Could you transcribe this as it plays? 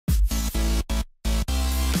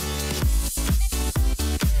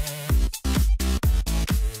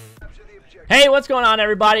Hey, what's going on,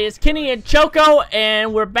 everybody? It's Kenny and Choco,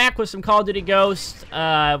 and we're back with some Call of Duty Ghosts.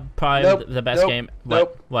 Probably the best game.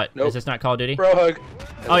 What? Is this not Call of Duty? Bro hug.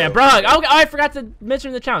 Oh yeah, bro hug. Oh, I forgot to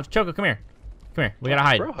mention the challenge. Choco, come here. Come here. We gotta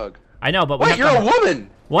hide. Bro hug. I know, but wait, you're a woman.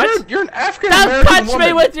 What? You're an African American woman. Don't touch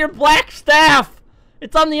me with your black staff.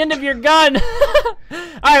 It's on the end of your gun. All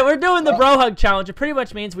right, we're doing the bro hug challenge. It pretty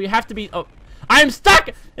much means we have to be. Oh, I'm stuck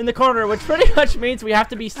in the corner, which pretty much means we have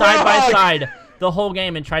to be side by side the whole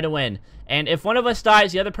game and try to win. And if one of us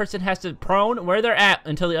dies, the other person has to prone where they're at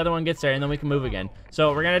until the other one gets there, and then we can move again.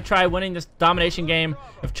 So we're going to try winning this domination game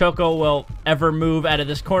if Choco will ever move out of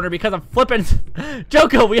this corner because I'm flipping.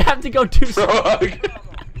 Choco, we have to go do something.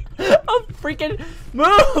 Oh, freaking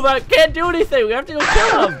move. I can't do anything. We have to go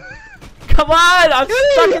kill him. Come on. I'm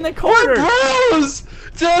stuck in the corner. Bros,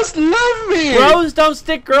 just love me. Bros don't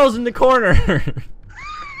stick girls in the corner.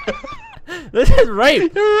 This is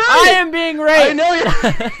rape. Right. I am being raped. I know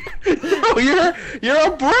you're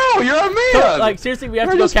a bro. You're a man. Like seriously, we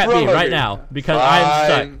have to go cat B right now because I'm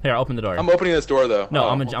stuck. Here, open the door. I'm opening this door though. No,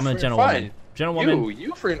 I'm a gentlewoman. Gentlewoman.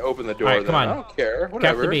 You freaking open the door. All right, come on. I don't care.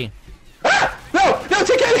 Whatever. Cap to B. Ah! No,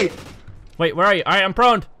 take Eddie. Wait, where are you? All right, I'm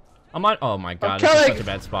prone. I'm on. Oh my God, this is such a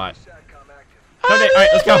bad spot. All Honey, right,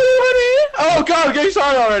 let's go. Oh God, I'm getting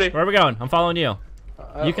started already. Where are we going? I'm following you.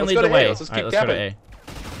 You can lead the way. All right, let's go to A.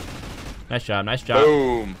 Nice job, nice job.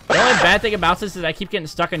 Boom. The only bad thing about this is I keep getting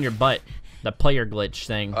stuck on your butt. The player glitch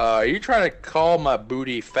thing. Are you trying to call my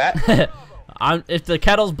booty fat? If the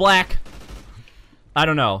kettle's black, I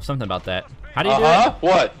don't know. Something about that. How do you do it?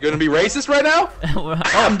 What? You gonna be racist right now? Oh,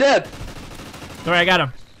 I'm dead. All right, I got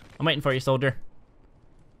him. I'm waiting for you, soldier.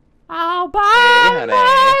 I'll buy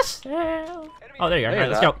myself. Oh, there you are. All right,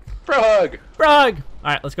 let's go. Bro hug. Bro hug.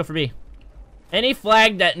 All right, let's go for B. Any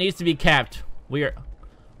flag that needs to be capped, we are.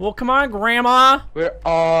 Well, come on, Grandma. We're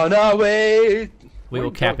on our way. We will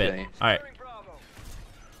cap it. All right.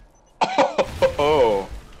 Oh,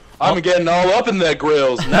 I'm getting all up in the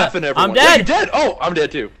grills, napping everyone. I'm dead. Wait, you're dead. Oh, I'm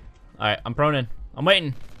dead too. All right, I'm prone in. I'm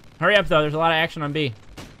waiting. Hurry up, though. There's a lot of action on B.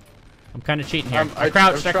 I'm kind of cheating here. I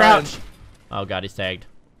crouched. I crouched. Oh, God, he's tagged.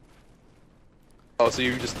 Oh, so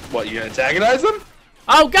you just, what, you antagonize them?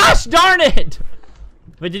 Oh, gosh darn it.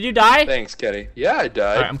 Wait, did you die? Thanks, Kenny. Yeah, I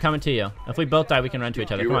died. All right, I'm coming to you. If we both die, we can run to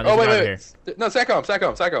each other. Come on, oh, wait. Here. No,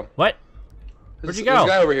 SATCOM. What? Where'd you go? There's a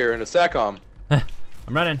guy over here in a SATCOM. I'm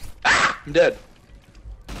running. Ah, I'm dead.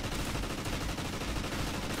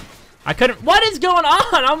 I couldn't. What is going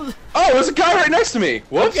on? Oh, there's a guy right next to me.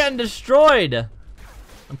 Whoops. I'm getting destroyed.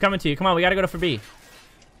 I'm coming to you. Come on, we gotta go for B.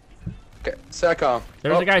 Okay, SATCOM.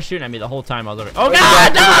 There was a guy shooting at me the whole time I was over. Oh,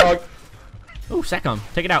 God! Dog! Ooh, SATCOM.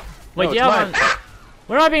 Take it out. Wait, no, yeah.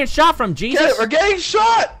 Where am I being shot from? Jesus. We're getting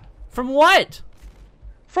shot. From what?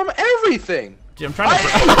 From everything. Dude, I'm trying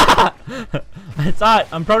to. It's hot.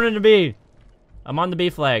 I'm prone into B. I'm on the B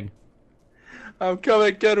flag. I'm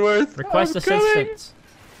coming, Kenworth. Request assistance.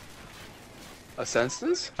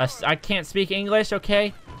 Assistance? I can't speak English,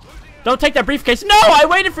 okay? Don't take that briefcase. No, I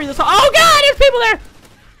waited for you this whole. Oh, God, there's people there.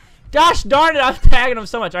 Gosh darn it, I'm tagging them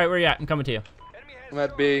so much. All right, where you at? I'm coming to you. I'm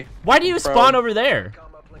at B. Why do you spawn over there?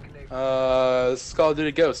 This is Call of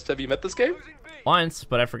Duty Ghosts. Have you met this game? Once,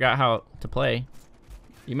 but I forgot how to play.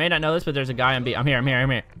 You may not know this, but there's a guy on B. I'm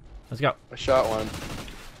here. Let's go. I shot one.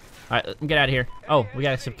 All right, get out of here. Oh, we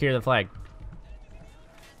gotta secure the flag.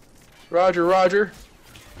 Roger.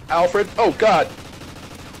 Alfred. Oh, God.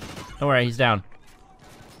 Don't worry, he's down.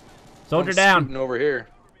 Soldier down. Shooting over here.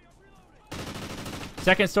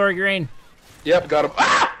 Second story green. Yep, got him.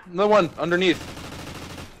 Ah! Another one underneath.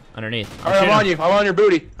 All right, I'm on you. I'm on your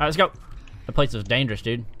booty. All right, let's go. The place was dangerous,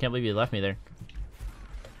 dude. Can't believe you left me there.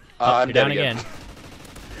 I'm you're down again.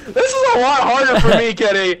 This is a lot harder for me,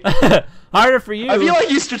 Kenny. Harder for you. I feel like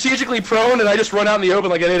he's strategically prone, and I just run out in the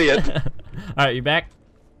open like an idiot. All right, you back?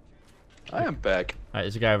 I am back. All right,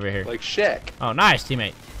 there's a guy over here. Like Shaq. Oh, nice,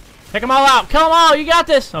 teammate. Take them all out. Kill them all. You got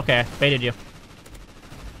this. Okay, I baited you.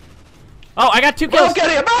 Oh, I got 2 kills. Above,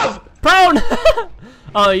 Kenny, above! Prone!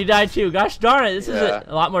 Oh, you died too. Gosh darn it. This is a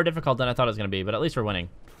lot more difficult than I thought it was going to be, but at least we're winning.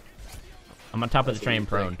 I'm on top of the train,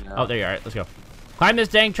 prone. Oh, there you are. All right, let's go. Climb this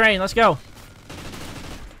dang train. Let's go.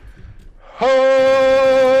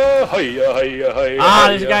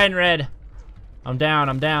 There's a guy in red. I'm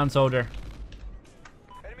down, soldier.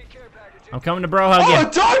 I'm coming to bro hug you. Oh,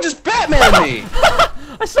 a dog just Batmaned me!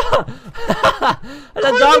 I saw.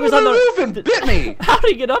 That dog was on the roof and bit me. How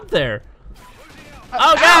did he get up there?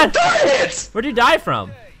 Oh, God! Darn it! Where'd you die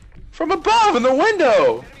from? From above in the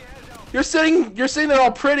window. You're sitting there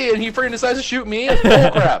all pretty, and he freaking decides to shoot me. It's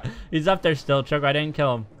bullcrap. He's up there still, Choco. I didn't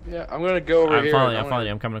kill him. Yeah, I'm gonna go over here. I'm following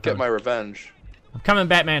you. I'm coming. Get my revenge. I'm coming,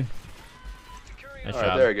 Batman. Nice All right,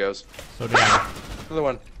 job. there he goes. So did I. Another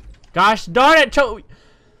one. Gosh darn it,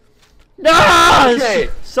 No! Okay.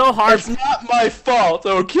 So hard. It's not my fault,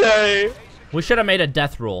 okay? We should have made a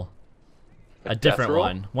death rule. A different death rule?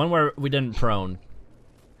 one. One where we didn't prone.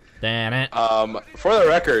 Damn it. For the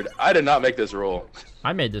record, I did not make this rule.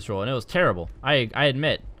 I made this rule and it was terrible. I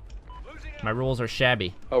admit. My rules are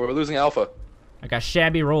shabby. Oh, we're losing Alpha. I got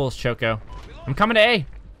shabby rules, Choco. I'm coming to A.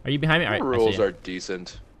 Are you behind me? All right, Your I see rules you. are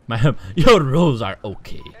decent. Your rules are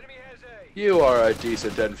okay. You are a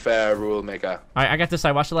decent and fair rule maker. All right, I got this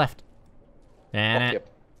side. Watch the left. Dan it. Yep.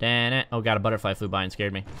 Dan it. Oh, God, a butterfly flew by and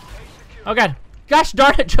scared me. Oh, God. Gosh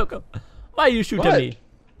darn it, Choco. Why you shoot at What? me?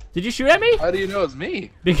 Did you shoot at me? How do you know it's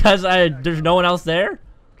me? Because there's no one else there?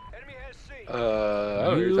 I don't know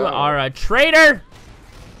what you're You talking are about. a traitor.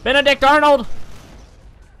 Benedict Arnold.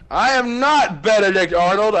 I am not Benedict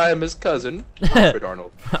Arnold. I am his cousin, Alfred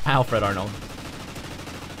Arnold. Alfred Arnold.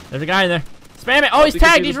 There's a guy in there. Spam it. Oh, he's You can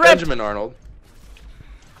tagged. see He's the ripped. Benjamin Arnold.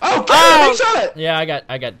 Oh, Oh! Kitty, shot it! Yeah, I got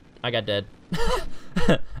dead.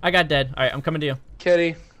 I got dead. All right, I'm coming to you.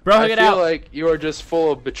 Kitty, Bro, hug I it feel out. like you are just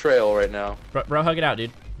full of betrayal right now. Bro, hug it out,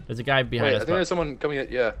 dude. There's a guy behind Wait, I us. think there's someone coming in.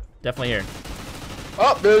 Yeah. Definitely here.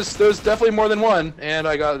 Oh, there's definitely more than one, and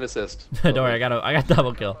I got an assist. Don't worry, I got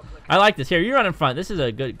double kill. I like this. Here, you run in front. This is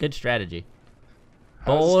a good strategy.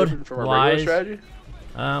 How is this Bold, different from a wise. regular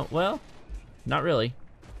strategy? Well, not really.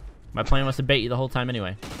 My plan was to bait you the whole time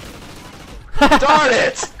anyway. Darn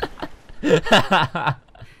it!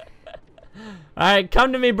 Alright,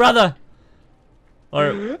 come to me, brother.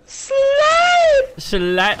 Or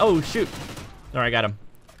Slide! oh shoot. Alright, I got him.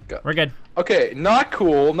 We're good. Okay, not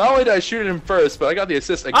cool. Not only did I shoot him first, but I got the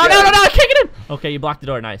assist again. Oh no, I can't get him! Okay, you blocked the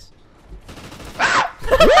door, nice.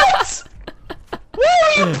 What?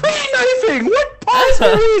 Why are you pre-knifing? What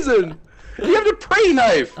possible reason? You have to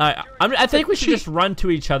pre-knife. I think we should just run to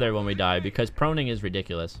each other when we die because proning is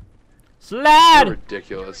ridiculous. Slide!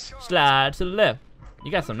 Ridiculous. Slide to the left.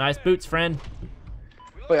 You got some nice boots, friend.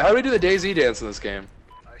 Wait, how do we do the DayZ dance in this game?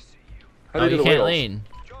 How do Oh, we do you the can't whales? lean.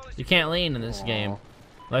 You can't lean in this game.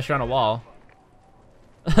 Unless you're on a wall.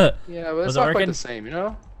 Yeah, but Was it's it not quite working? the same, you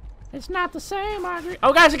know? It's not the same, I agree.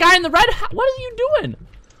 Oh, guys, a guy in the red. What are you doing?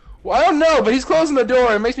 Well, I don't know, but he's closing the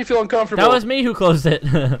door. It makes me feel uncomfortable. That was me who closed it.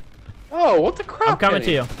 Oh, what the crap? I'm coming to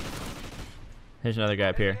Kenny? you. Here's another guy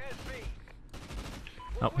up here.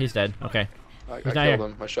 Oh, he's dead. Okay. I He's killed not here.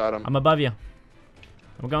 him. I shot him. I'm above you.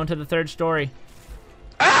 I'm going to the third story.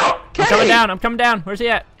 Ow! I'm coming down. I'm coming down. Where's he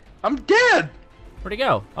at? I'm dead. Where'd he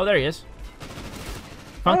go? Oh, there he is.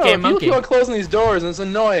 I Funky don't know, monkey. you keep on closing these doors, and it's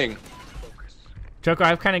annoying. Joker,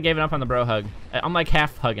 I've kind of given up on the bro hug. I'm like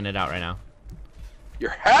half hugging it out right now.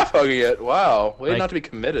 You're half hugging it. Wow. Way Like- not to be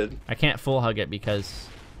committed. I can't full hug it because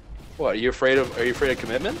What? Are you afraid of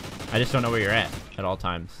commitment? I just don't know where you're at all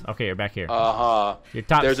times. Okay, you're back here. Uh-huh. You're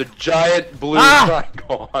top. There's a giant blue Ah!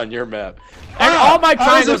 triangle on your map. And all my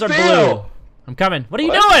How does triangles it are feel? blue. I'm coming. What are you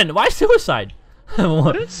What? doing? Why suicide?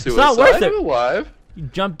 It's It's not suicide. worth I'm it. alive. You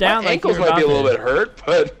jump down My like ankles you're might be a about little to. bit hurt,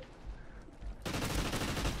 but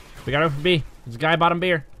We got over for B. There's a guy bottom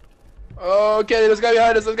beer. oh, Kenny, there's a guy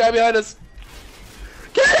behind us. There's a guy behind us.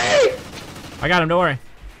 Kenny! I got him. Don't worry.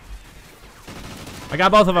 I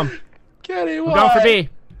got both of them. Kenny, I'm why? going for B.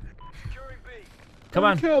 Come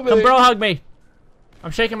on. kill Come me. bro hug me.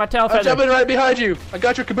 I'm shaking my tail I'm feather. jumping right behind you. I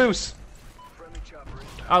got your caboose.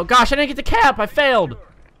 Oh gosh, I didn't get the cap. I failed.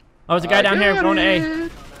 Oh, there's a guy I down here got going to A.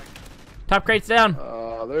 it. Top crate's down.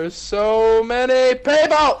 Oh, there's so many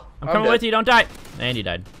people. I'm coming with you. Don't die. And you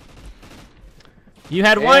died. You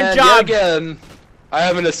had one And job. yet again, I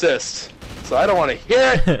have an assist, so I don't want to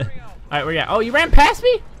hear it. All right, where you at? Oh, you ran past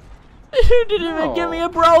me? You didn't even give me a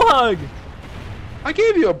bro hug. I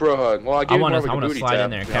gave you a bro hug. Well, I gave I you want more to of like a booty slide tap,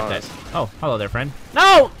 in there and to be cap that. honest. Oh, hello there, friend.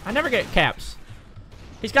 No, I never get caps.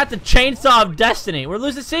 He's got the chainsaw of destiny. We're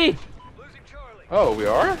losing C. Oh, we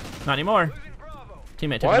are? Not anymore.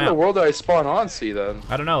 Teammate took Why him in the out. world did I spawn on C then?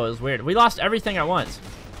 I don't know. It was weird. We lost everything at once.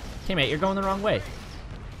 Teammate, you're going the wrong way.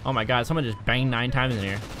 Oh my God! Someone just banged 9 times in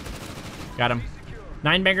here. Got him.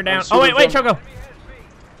 9 banger down. Oh wait, shooting Choco.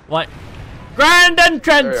 What? Grand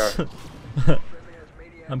entrance. There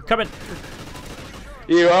I'm coming.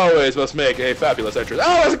 You always must make a fabulous entrance.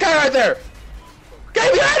 Oh, there's a guy right there!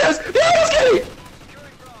 Guy behind us! Behind us, Kenny!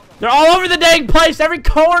 They're all over the dang place. Every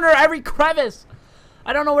corner, every crevice.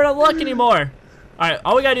 I don't know where to look anymore. All right,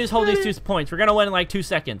 all we gotta do is hold these 2 points. We're gonna win in like 2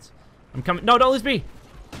 seconds. I'm coming. No, don't lose B.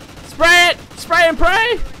 Spray it! Spray and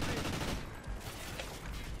pray!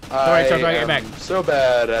 I Choco, I got your back. am so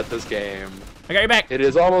bad at this game. I got your back. It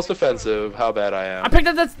is almost offensive how bad I am. I picked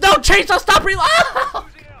up this. No, chainsaw, stop reload!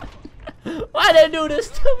 Why did they do this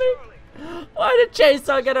to me? Why did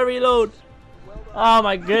chainsaw get a reload? Oh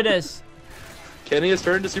my goodness. Kenny has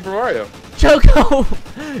turned to Super Mario. Choco,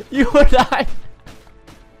 you and I.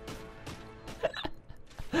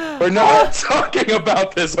 We're not talking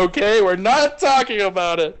about this, okay? We're not talking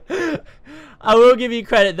about it. I will give you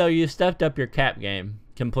credit, though. You stepped up your cap game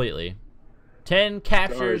completely. 10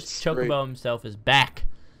 captures. Chocobo himself is back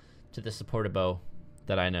to the Supportabo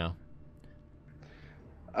that I know.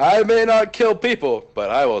 I may not kill people, but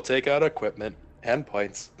I will take out equipment and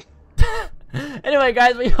points. Anyway,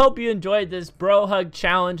 guys, we hope you enjoyed this bro hug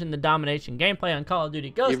challenge and the domination gameplay on Call of Duty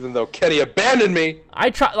Ghosts. Even though Kenny abandoned me.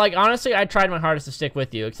 Honestly, I tried my hardest to stick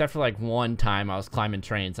with you, except for like one time I was climbing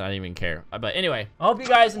trains and I didn't even care. But anyway, I hope you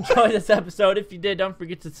guys enjoyed this episode. If you did, don't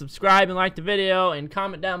forget to subscribe and like the video and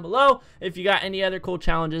comment down below if you got any other cool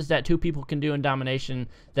challenges that 2 people can do in domination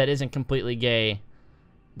that isn't completely gay.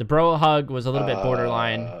 The bro hug was a little bit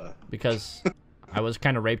borderline because I was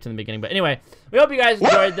kind of raped in the beginning. But anyway, we hope you guys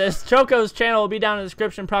enjoyed this. Choco's channel will be down in the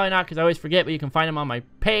description. Probably not because I always forget, but you can find him on my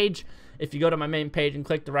page. If you go to my main page and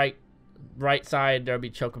click the right side, there'll be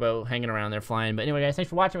Chocobo hanging around there flying. But anyway, guys, thanks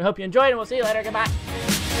for watching. We hope you enjoyed, and we'll see you later. Goodbye.